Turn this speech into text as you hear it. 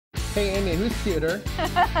Hey, Amy, who's cuter?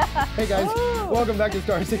 Hey, guys. Ooh. Welcome back to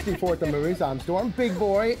STAR64 at the movies. I'm Storm, Big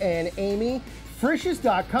Boy, and Amy.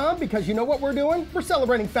 Frisch's.com, because you know what we're doing? We're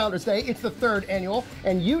celebrating Founders Day. It's the 3rd annual,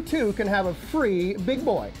 and you too can have a free Big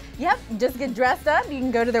Boy. Yep, just get dressed up. You can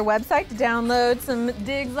go to their website to download some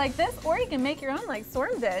digs like this, or you can make your own like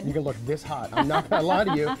Storm did. You can look this hot. I'm not gonna lie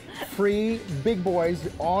to you. Free Big Boys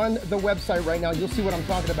on the website right now. You'll see what I'm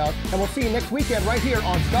talking about. And we'll see you next weekend right here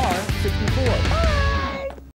on STAR64. Bye.